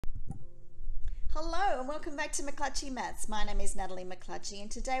Hello and welcome back to McClutchy Maths. My name is Natalie McClutchy and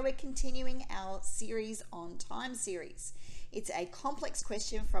today we're continuing our series on time series. It's a complex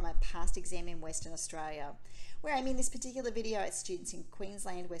question from a past exam in Western Australia. We're aiming this particular video at students in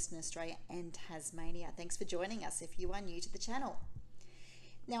Queensland, Western Australia and Tasmania. Thanks for joining us if you are new to the channel.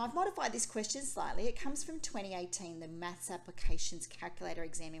 Now I've modified this question slightly. It comes from 2018, the Maths Applications Calculator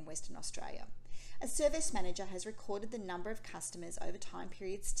exam in Western Australia. A service manager has recorded the number of customers over time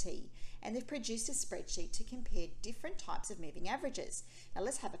periods T, and they've produced a spreadsheet to compare different types of moving averages. Now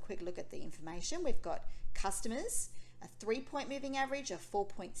let's have a quick look at the information. We've got customers, a 3-point moving average, a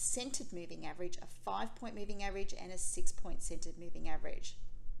 4-point centered moving average, a 5-point moving average, and a 6-point centered moving average.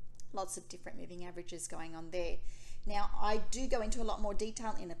 Lots of different moving averages going on there. Now, I do go into a lot more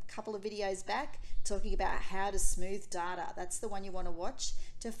detail in a couple of videos back talking about how to smooth data. That's the one you want to watch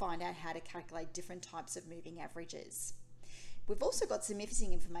to find out how to calculate different types of moving averages. We've also got some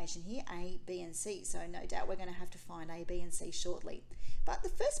missing information here, A, B, and C, so no doubt we're going to have to find A, B, and C shortly. But the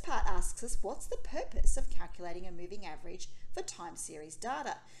first part asks us, what's the purpose of calculating a moving average for time series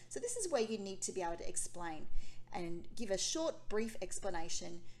data? So this is where you need to be able to explain and give a short, brief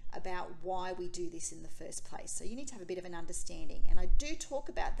explanation about why we do this in the first place. So you need to have a bit of an understanding, and I do talk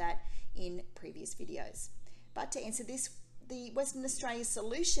about that in previous videos. But to answer this, the Western Australia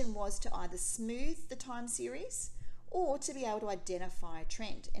solution was to either smooth the time series or to be able to identify a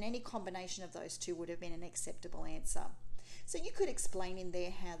trend, and any combination of those two would have been an acceptable answer. So you could explain in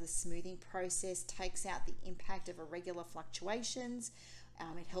there how the smoothing process takes out the impact of irregular fluctuations.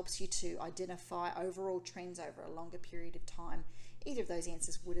 It helps you to identify overall trends over a longer period of time. Either of those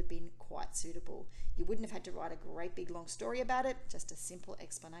answers would have been quite suitable. You wouldn't have had to write a great big long story about it, just a simple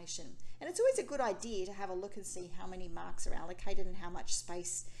explanation. And it's always a good idea to have a look and see how many marks are allocated and how much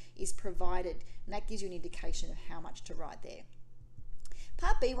space is provided, and that gives you an indication of how much to write there.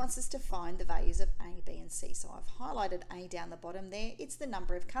 Part B wants us to find the values of A, B, and C. So I've highlighted A down the bottom there. It's the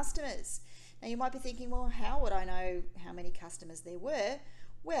number of customers. Now you might be thinking, well, how would I know how many customers there were?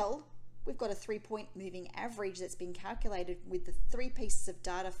 Well, we've got a 3-point moving average that's been calculated with the 3 pieces of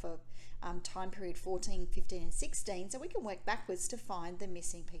data for time period 14, 15, and 16. So we can work backwards to find the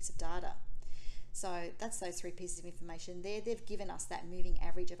missing piece of data. So that's those 3 pieces of information there. They've given us that moving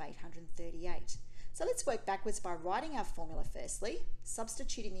average of 838. So let's work backwards by writing our formula firstly,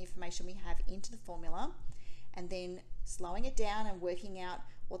 substituting the information we have into the formula, and then slowing it down and working out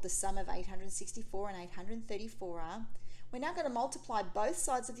what the sum of 864 and 834 are. We're now going to multiply both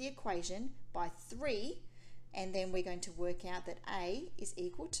sides of the equation by 3, and then we're going to work out that A is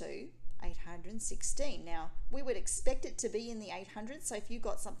equal to 816. Now, we would expect it to be in the 800s, so if you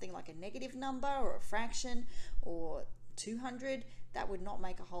got something like a negative number or a fraction or 200, that would not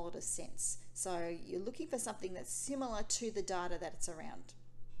make a whole lot of sense. So you're looking for something that's similar to the data that it's around.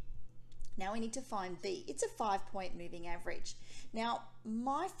 Now we need to find B. It's a 5-point moving average. Now,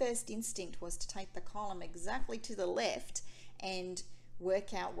 my first instinct was to take the column exactly to the left and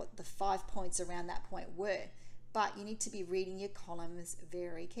work out what the 5 points around that point were. But you need to be reading your columns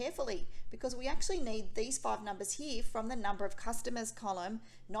very carefully, because we actually need these 5 numbers here from the number of customers column,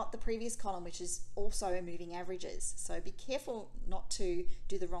 not the previous column, which is also moving averages. So be careful not to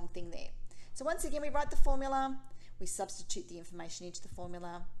do the wrong thing there. So once again, we write the formula, we substitute the information into the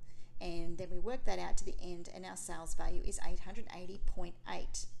formula, and then we work that out to the end, and our sales value is 880.8.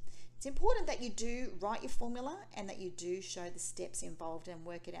 It's important that you do write your formula and that you do show the steps involved and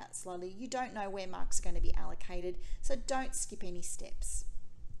work it out slowly. You don't know where marks are going to be allocated, so don't skip any steps.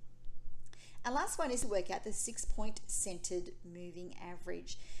 Our last one is to work out the 6-point centered moving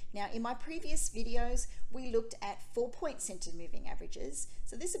average. Now, in my previous videos, we looked at 4-point centered moving averages,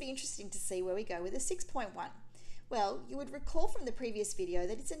 so this will be interesting to see where we go with a 6.1. Well, you would recall from the previous video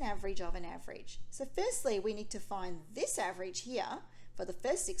that it's an average of an average. So firstly, we need to find this average here for the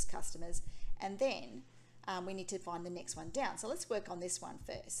first 6 customers, and then we need to find the next one down. So let's work on this one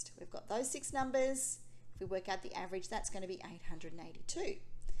first. We've got those 6 numbers. If we work out the average, that's going to be 882.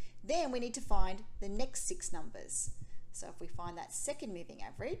 Then we need to find the next 6 numbers. So if we find that second moving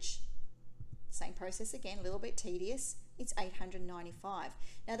average, same process again, a little bit tedious, it's 895.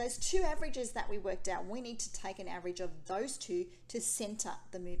 Now those 2 averages that we worked out, we need to take an average of those 2 to center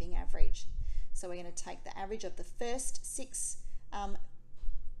the moving average. So we're going to take the average of the first 6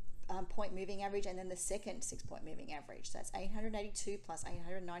 point moving average and then the second 6-point moving average. So that's 882 plus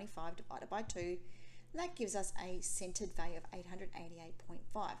 895 divided by 2. and that gives us a centered value of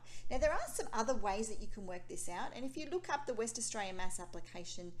 888.5. Now there are some other ways that you can work this out, and if you look up the West Australian Maths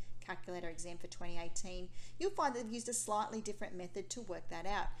Application Calculator exam for 2018, you'll find that they've used a slightly different method to work that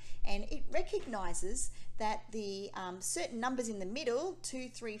out, and it recognizes that the certain numbers in the middle, 2,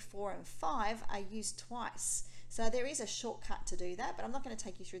 3, 4 and 5, are used twice. So there is a shortcut to do that, but I'm not going to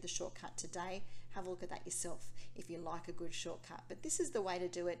take you through the shortcut today. Have a look at that yourself if you like a good shortcut, but this is the way to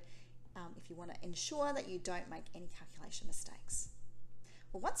do it if you want to ensure that you don't make any calculation mistakes.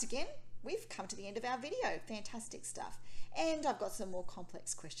 Well, once again, we've come to the end of our video. Fantastic stuff. And I've got some more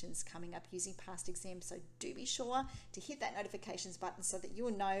complex questions coming up using past exams, so do be sure to hit that notifications button so that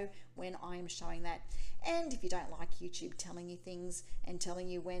you'll know when I am showing that. And if you don't like YouTube telling you things and telling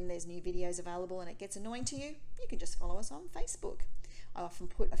you when there's new videos available and it gets annoying to you, you can just follow us on Facebook. I often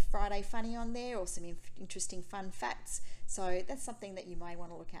put a Friday funny on there or some interesting fun facts, so that's something that you may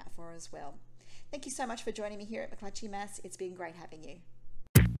want to look out for as well. Thank you so much for joining me here at McClutchy Maths. It's been great having you.